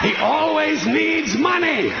 He always needs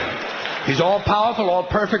money. He's all powerful, all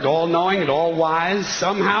perfect, all knowing, and all wise.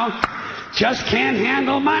 Somehow, just can't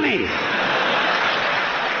handle money.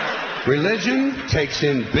 Religion takes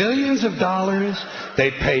in billions of dollars. They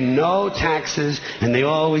pay no taxes, and they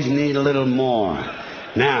always need a little more.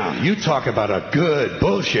 Now, you talk about a good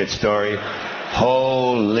bullshit story.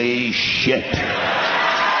 Holy shit.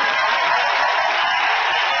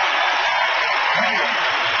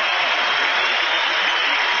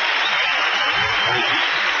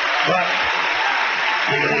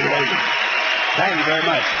 Thank you very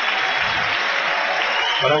much.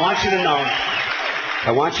 But I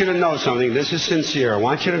want you to know something. This is sincere. I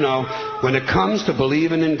want you to know, when it comes to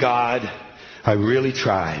believing in God, I really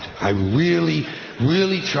tried. I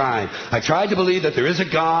really tried. I tried to believe that there is a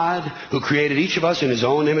God who created each of us in his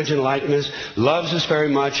own image and likeness, loves us very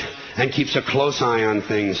much, and keeps a close eye on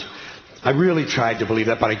things. I really tried to believe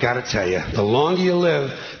that, but I gotta tell you, the longer you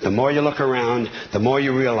live, the more you look around, the more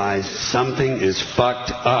you realize something is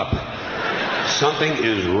fucked up. Something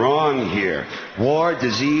is wrong here. War,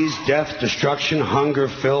 disease, death, destruction, hunger,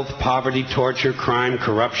 filth, poverty, torture, crime,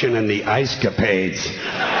 corruption, and the ice-capades.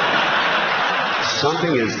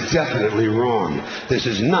 Something is definitely wrong. This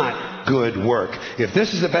is not good work. If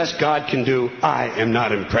this is the best God can do, I am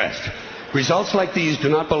not impressed. Results like these do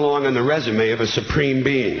not belong on the resume of a supreme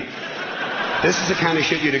being. This is the kind of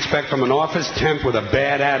shit you'd expect from an office temp with a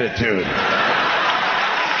bad attitude.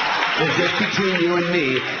 And just between you and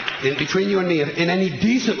me, in any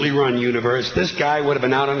decently run universe, this guy would have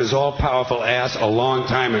been out on his all-powerful ass a long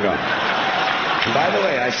time ago. And by the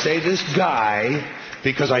way, I say this guy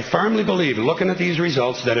because I firmly believe, looking at these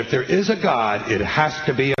results, that if there is a God, it has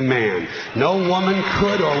to be a man. No woman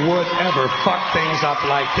could or would ever fuck things up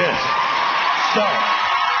like this.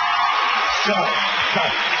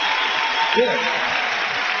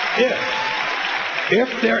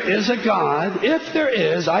 If there is a God, if there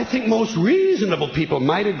is, I think most reasonable people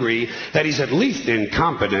might agree that he's at least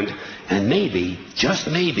incompetent and maybe, just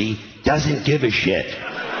maybe, doesn't give a shit.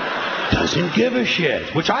 Doesn't give a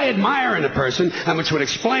shit, which I admire in a person and which would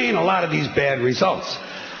explain a lot of these bad results.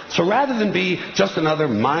 So rather than be just another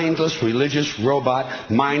mindless religious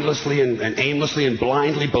robot, mindlessly and aimlessly and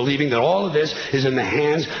blindly believing that all of this is in the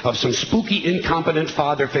hands of some spooky, incompetent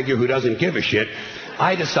father figure who doesn't give a shit,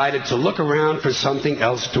 I decided to look around for something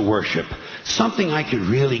else to worship. Something I could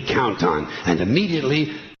really count on. And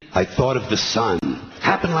immediately, I thought of the sun.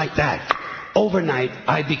 Happened like that. Overnight,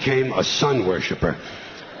 I became a sun worshiper.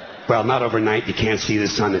 Well, not overnight. You can't see the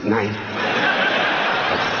sun at night.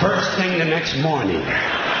 But first thing the next morning,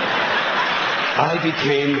 I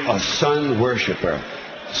became a sun worshiper.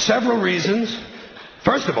 Several reasons.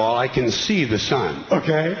 First of all, I can see the sun.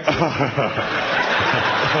 Okay?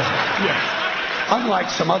 Yes. Unlike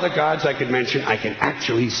some other gods I could mention, I can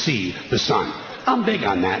actually see the sun. I'm big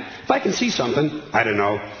on that. If I can see something, I don't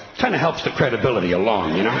know, kind of helps the credibility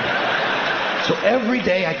along, you know? So every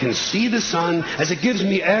day I can see the sun as it gives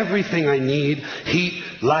me everything I need. Heat,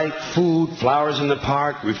 light, food, flowers in the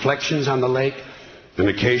park, reflections on the lake, an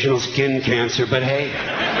occasional skin cancer. But hey,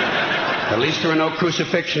 at least there are no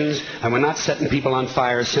crucifixions, and we're not setting people on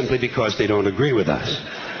fire simply because they don't agree with us.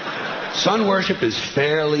 Sun worship is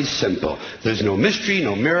fairly simple. There's no mystery,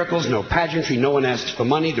 no miracles, no pageantry, no one asks for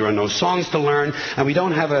money, there are no songs to learn, and we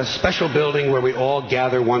don't have a special building where we all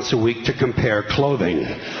gather once a week to compare clothing.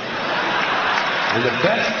 And the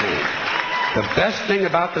best thing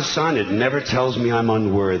about the sun, it never tells me I'm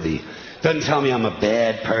unworthy. Doesn't tell me I'm a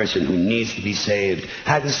bad person who needs to be saved.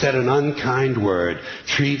 Hasn't said an unkind word.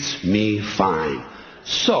 Treats me fine.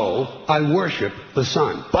 So, I worship the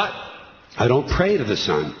sun. But I don't pray to the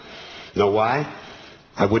sun. Know why?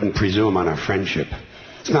 I wouldn't presume on our friendship.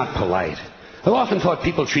 It's not polite. I've often thought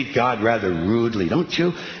people treat God rather rudely, don't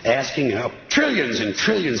you? Asking trillions and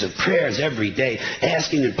trillions of prayers every day,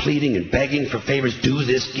 asking and pleading and begging for favors. Do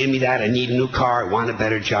this, give me that, I need a new car, I want a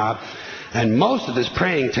better job. And most of this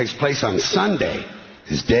praying takes place on Sunday,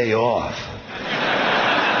 his day off.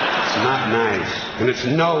 It's not nice, and it's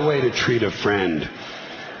no way to treat a friend.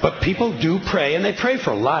 But people do pray, and they pray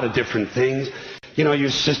for a lot of different things. You know,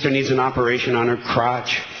 your sister needs an operation on her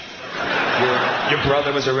crotch. Your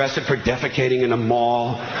brother was arrested for defecating in a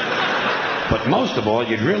mall. But most of all,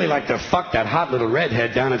 you'd really like to fuck that hot little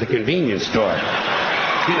redhead down at the convenience store.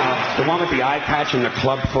 You know, the one with the eye patch and the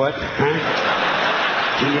club foot.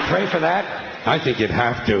 Huh? Can you pray for that? I think you'd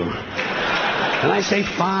have to. And I say,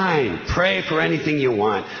 fine, pray for anything you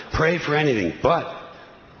want. Pray for anything. But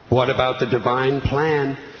what about the divine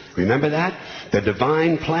plan? Remember that? The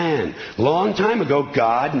divine plan. Long time ago,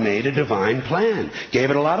 God made a divine plan. Gave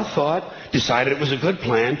it a lot of thought, decided it was a good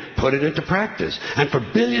plan, put it into practice. And for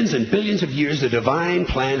billions and billions of years, the divine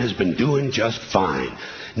plan has been doing just fine.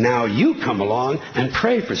 Now you come along and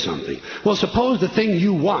pray for something. Well, suppose the thing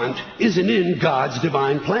you want isn't in God's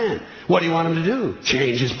divine plan. What do you want him to do?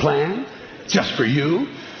 Change his plan? Just for you?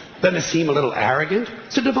 Doesn't it seem a little arrogant?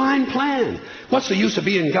 It's a divine plan. What's the use of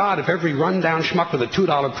being God if every rundown schmuck with a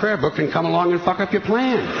 $2 prayer book can come along and fuck up your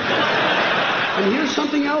plan? And here's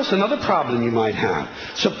something else, another problem you might have.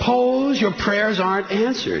 Suppose your prayers aren't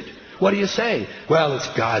answered. What do you say? Well, it's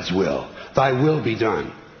God's will. Thy will be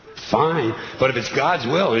done. Fine, but if it's God's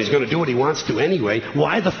will and he's going to do what he wants to anyway,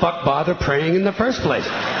 why the fuck bother praying in the first place?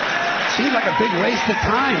 Seems like a big waste of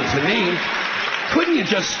time to me. Couldn't you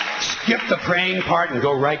just skip the praying part and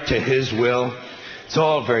go right to his will? It's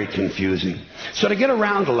all very confusing. So to get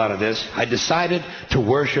around a lot of this, I decided to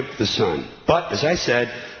worship the sun. But, as I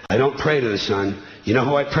said, I don't pray to the sun. You know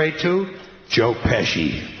who I pray to? Joe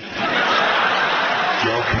Pesci.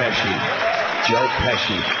 Joe Pesci. Joe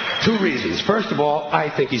Pesci. 2 reasons. First of all, I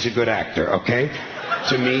think he's a good actor, okay?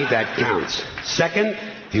 To me, that counts. Second,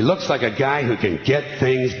 he looks like a guy who can get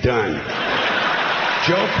things done.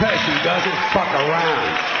 Joe Pesci doesn't fuck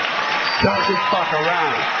around. Doesn't fuck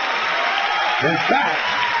around.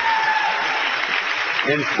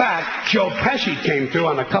 In fact, Joe Pesci came through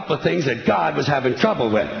on a couple of things that God was having trouble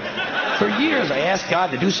with. For years, I asked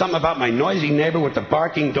God to do something about my noisy neighbor with the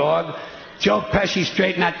barking dog. Joe Pesci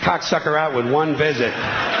straightened that cocksucker out with 1 visit.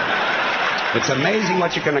 It's amazing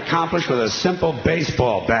what you can accomplish with a simple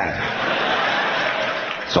baseball bat.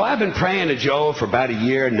 So I've been praying to Joe for about a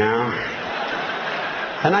year now.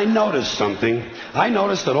 And I noticed something. I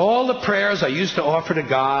noticed that all the prayers I used to offer to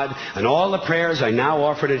God and all the prayers I now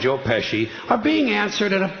offer to Joe Pesci are being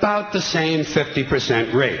answered at about the same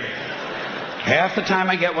 50% rate. Half the time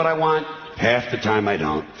I get what I want, half the time I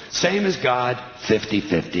don't. Same as God,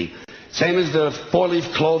 50-50. Same as the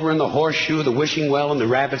 4-leaf clover and the horseshoe, the wishing well and the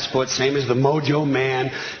rabbit's foot. Same as the mojo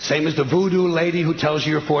man. Same as the voodoo lady who tells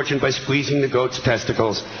you your fortune by squeezing the goat's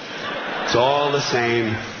testicles. It's all the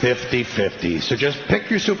same, 50-50. So just pick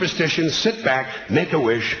your superstitions, sit back, make a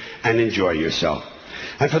wish, and enjoy yourself.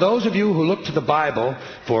 And for those of you who look to the Bible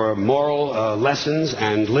for moral lessons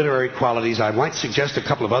and literary qualities, I might suggest a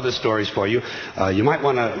couple of other stories for you. You might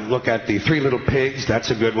want to look at the 3 Little Pigs.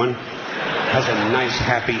 That's a good one. Has a nice,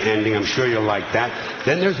 happy ending. I'm sure you'll like that.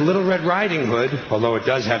 Then there's Little Red Riding Hood, although it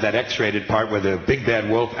does have that X-rated part where the big bad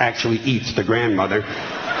wolf actually eats the grandmother,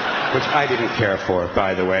 which I didn't care for,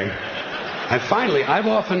 by the way. And finally, I've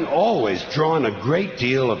often always drawn a great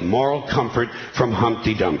deal of moral comfort from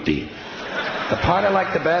Humpty Dumpty. The part I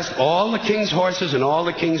like the best, all the king's horses and all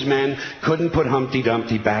the king's men couldn't put Humpty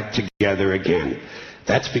Dumpty back together again.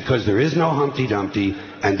 That's because there is no Humpty Dumpty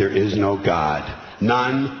and there is no God.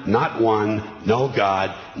 None, not one, no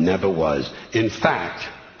God, never was. In fact,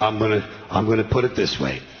 I'm gonna put it this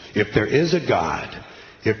way. If there is a God,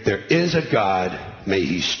 may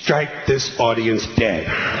he strike this audience dead.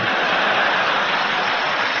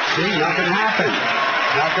 See, nothing happened.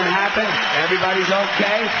 Nothing happened. Everybody's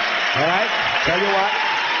okay. All right? Tell you what.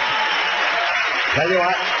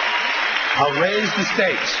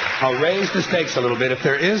 I'll raise the stakes a little bit. If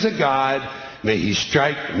there is a God, may he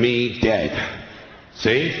strike me dead.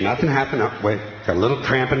 See? Nothing happened. Oh, wait. Got a little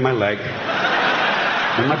cramp in my leg.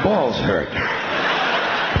 And my balls hurt.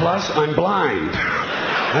 Plus, I'm blind.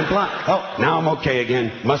 Oh, now I'm okay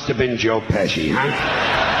again. Must have been Joe Pesci, huh?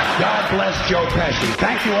 God bless Joe Pesci.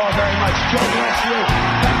 Thank you all very much. Joe bless you.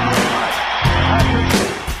 Thank you very much. I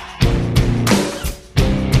appreciate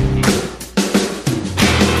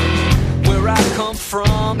it. Where I come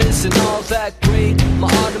from isn't all that great. My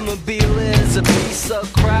automobile is a piece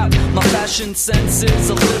of crap. My fashion sense is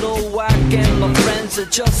a little whack, and my friends are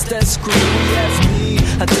just as screwy as me.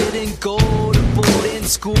 I didn't go to boarding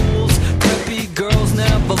schools. Preppy girls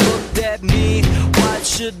never looked at me. Why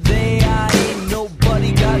should they? I ain't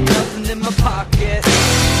nobody, got nothing in my pocket.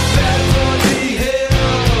 Beverly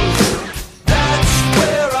Hills, that's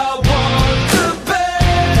where I want to be.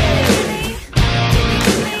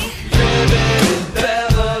 Living in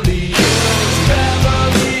Beverly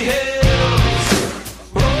Hills,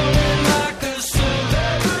 rolling like a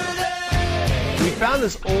celebrity. We found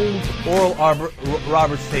this old Oral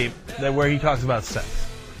Roberts tape where he talks about sex.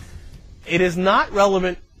 It is not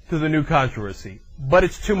relevant to the new controversy, but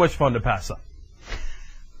it's too much fun to pass up.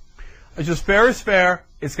 It's just fair is fair.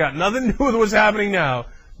 It's got nothing to do with what's happening now.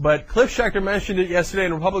 But Cliff Schecter mentioned it yesterday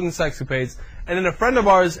in Republican Sexcapades, and then a friend of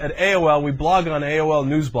ours at AOL, we blog on AOL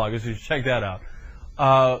News Bloggers, so you should check that out,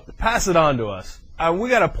 pass it on to us. We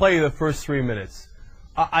got to play the first 3 minutes.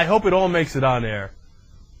 I hope it all makes it on air.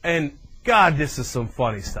 And God, this is some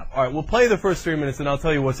funny stuff. All right, we'll play the first 3 minutes, and I'll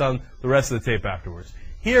tell you what's on the rest of the tape afterwards.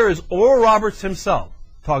 Here is Oral Roberts himself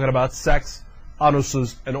talking about sex,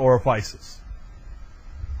 anuses, and orifices.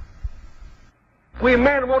 We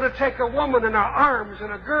men want to take a woman in our arms,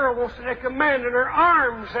 and a girl wants to take a man in her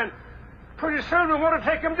arms, and Pretty soon we want to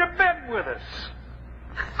take him to bed with us.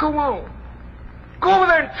 Go on. Go over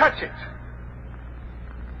there and touch it.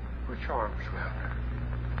 Put your arms around her.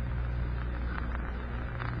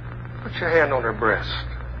 Put your hand on her breast.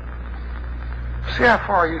 See how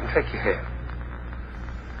far you can take your hand.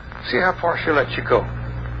 See how far she'll let you go.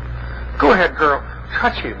 Go ahead, girl.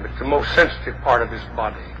 Touch him. It's the most sensitive part of his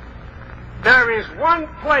body. There is one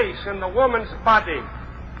place in the woman's body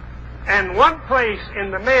and one place in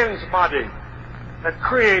the man's body that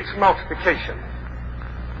creates multiplication.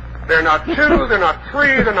 They're not 2, they're not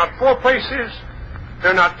 3, they're not 4 places,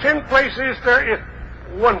 they're not 10 places, there is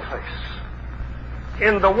one place.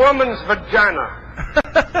 In the woman's vagina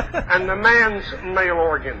and the man's male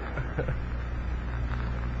organ.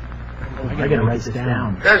 I gotta write it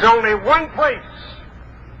down. There's only one place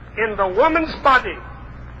in the woman's body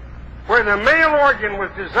where the male organ was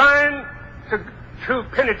designed to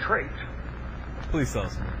penetrate. Please tell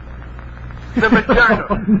us. The vagina.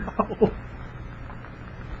 Oh, no.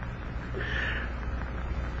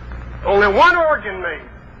 Only one organ made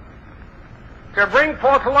to bring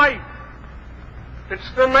forth life.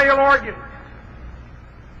 It's the male organ.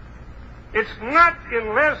 It's not in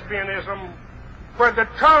lesbianism where the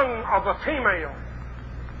tongue of a female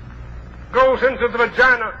goes into the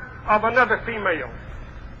vagina of another female.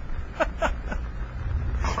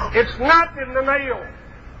 It's not in the male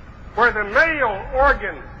where the male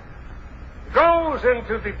organ goes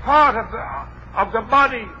into the part of the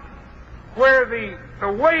body where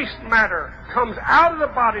the waste matter comes out of the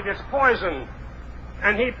body that's poisoned,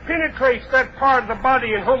 and he penetrates that part of the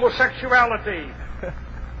body in homosexuality.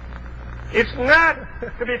 It's not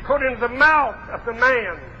to be put in the mouth of the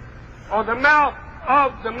man, or the mouth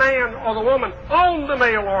of the man or the woman on the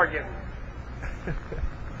male organ.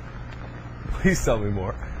 Please tell me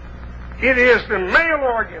more. It is the male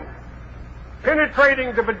organ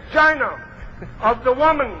penetrating the vagina of the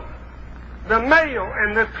woman, the male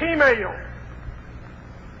and the female.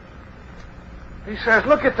 He says,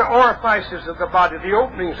 look at the orifices of the body, the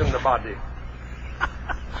openings in the body.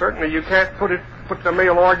 Certainly you can't put the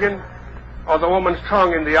male organ or the woman's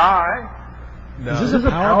tongue in the eye. No. Is this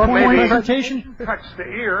a PowerPoint presentation? Touch the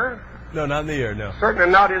ear. No, not in the ear, no.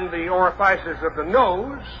 Certainly not in the orifices of the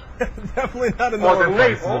nose. Definitely not in the or the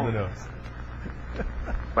orifices navel. of the nose.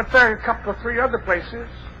 But there are a couple of 3 other places.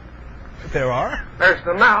 There are? There's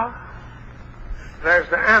the mouth. There's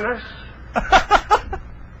the anus,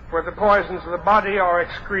 where the poisons of the body are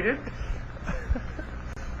excreted.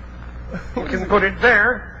 You can put it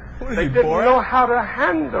there. They didn't know how to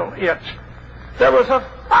handle it. There was a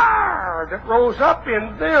fire that rose up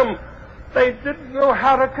in them. They didn't know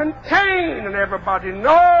how to contain, and everybody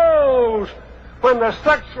knows when the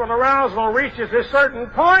sexual arousal reaches a certain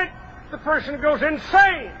point, the person goes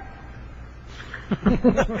insane.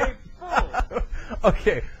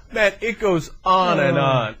 Okay, Matt, it goes on and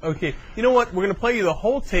on. Okay, you know what? We're going to play you the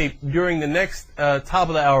whole tape during the next top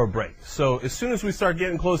of the hour break. So as soon as we start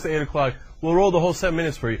getting close to 8 o'clock, we'll roll the whole 7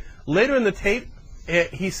 minutes for you. Later in the tape,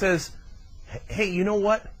 he says, hey, you know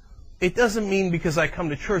what? It doesn't mean because I come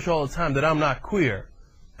to church all the time that I'm not queer.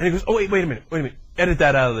 And he goes, oh, wait a minute. Edit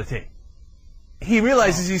that out of the tape. He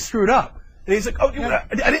realizes he screwed up. And he's like, oh,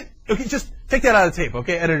 I didn't. Okay, just take that out of the tape,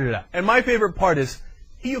 okay? Edit it out. And my favorite part is,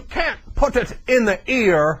 you can't put it in the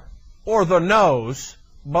ear or the nose.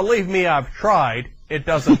 Believe me, I've tried. It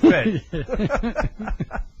doesn't fit.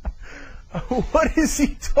 What is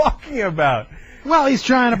he talking about? Well, he's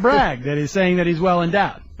trying to brag that he's saying that he's well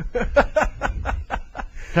endowed.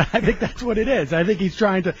 I think that's what it is. I think he's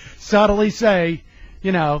trying to subtly say,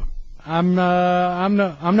 you know, I'm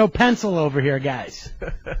no pencil over here, guys.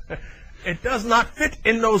 It does not fit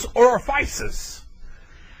in those orifices.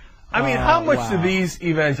 I mean, how much do these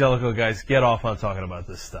evangelical guys get off on talking about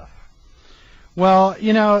this stuff? Well,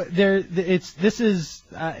 you know, there's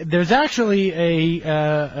actually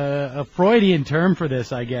a Freudian term for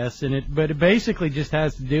this, I guess, but it basically just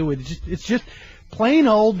has to do with it's just plain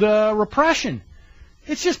old repression.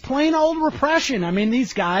 It's just plain old repression. I mean,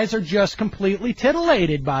 these guys are just completely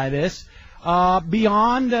titillated by this,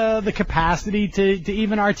 beyond the capacity to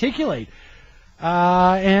even articulate.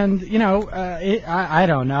 And you know, I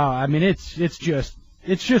don't know. I mean, it's just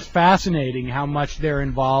fascinating how much they're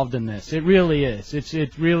involved in this. It really is.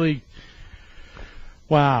 It's really,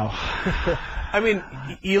 wow. I mean,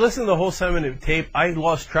 you listen to the whole 7-minute tape. I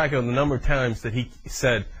lost track of the number of times that he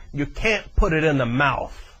said, "You can't put it in the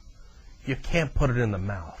mouth. You can't put it in the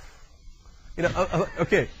mouth." You know,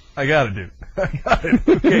 okay, I got it, dude. I got it.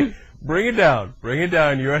 Okay, Bring it down.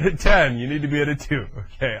 You're at a 10. You need to be at a 2.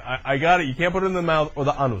 Okay, I got it. You can't put it in the mouth or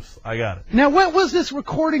the anus. I got it. Now, what was this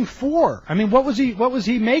recording for? I mean, what was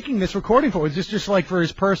he making this recording for? Was this just like for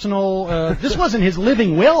his personal? This wasn't his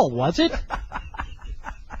living will, was it?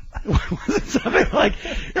 Was it something like,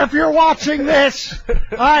 if you're watching this,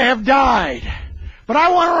 I have died. But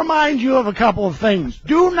I want to remind you of a couple of things.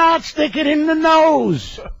 Do not stick it in the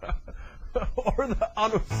nose. Or the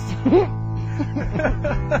anus.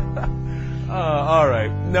 All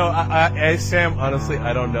right. No, Sam, honestly,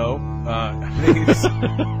 I don't know.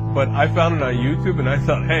 But I found it on YouTube, and I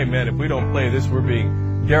thought, hey, man, if we don't play this, we're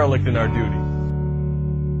being derelict in our duty.